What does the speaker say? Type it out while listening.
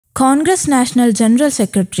Congress National General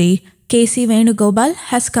Secretary KC Venugopal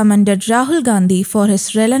has commended Rahul Gandhi for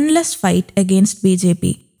his relentless fight against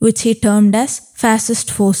BJP, which he termed as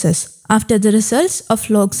fascist forces, after the results of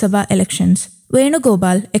Lok Sabha elections.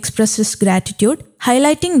 Venugopal expressed his gratitude,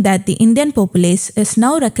 highlighting that the Indian populace is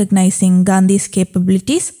now recognizing Gandhi's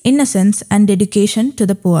capabilities, innocence, and dedication to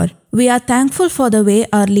the poor. We are thankful for the way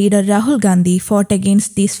our leader Rahul Gandhi fought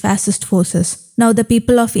against these fascist forces. Now the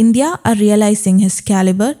people of India are realizing his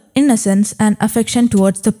calibre, innocence, and affection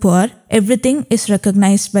towards the poor. Everything is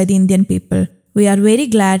recognized by the Indian people. We are very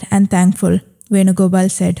glad and thankful, Venugopal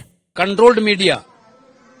said. Controlled media,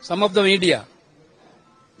 some of the media,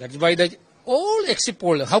 that's why the all exit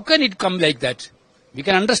poll, how can it come like that? We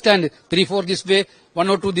can understand 3-4 this way, 1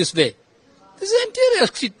 or 2 this way. This entire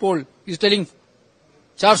exit poll is telling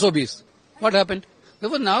 420. What happened?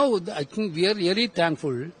 Therefore now I think we are really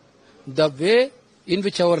thankful the way in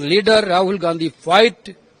which our leader Rahul Gandhi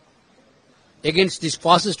fight against these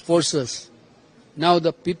fascist forces. Now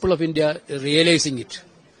the people of India are realizing it.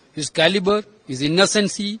 His caliber, his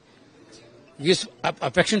innocency, his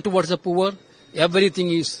affection towards the poor,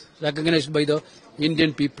 everything is recognized by the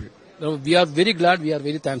Indian people. So we are very glad, we are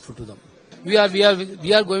very thankful to them. We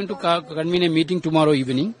are going to convene a meeting tomorrow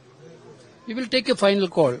evening. We will take a final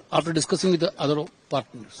call after discussing with the other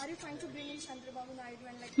partners. Are you trying to bring in Chandrababu Naidu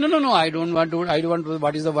and like? No. I don't want to.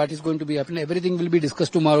 What is going to be happening? Everything will be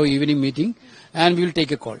discussed tomorrow evening meeting, and we will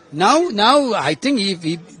take a call. Now, I think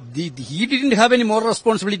he didn't have any more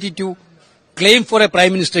responsibility to claim for a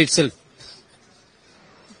prime minister itself.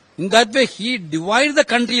 In that way, he divided the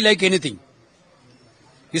country like anything.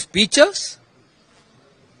 His speeches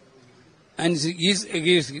and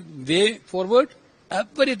his way forward,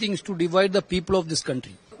 everything is to divide the people of this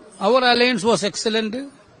country. Our alliance was excellent.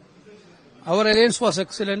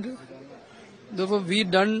 Therefore, we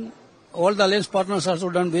done, all the alliance partners also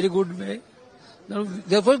done very good way.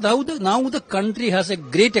 Therefore, now the country has a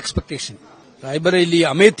great expectation. Raebareli,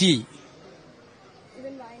 Amethi,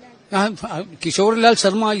 Kishore Lal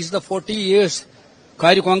Sharma is the 40 years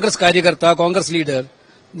Congress Karyakarta, Congress leader.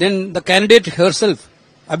 Then the candidate herself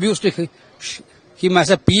abused him as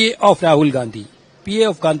a PA of Rahul Gandhi, PA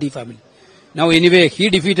of Gandhi family. Now anyway, he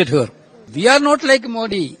defeated her. We are not like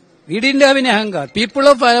Modi. We didn't have any anger. People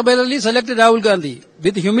of Raebareli selected Rahul Gandhi.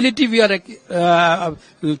 With humility, we are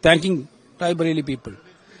thanking Raebareli people.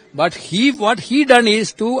 But what he done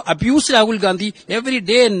is to abuse Rahul Gandhi every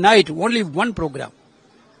day and night, only one program.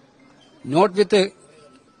 Not with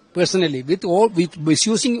personally, with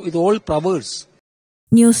misusing with all powers.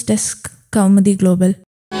 News Desk, Kaumudy Global.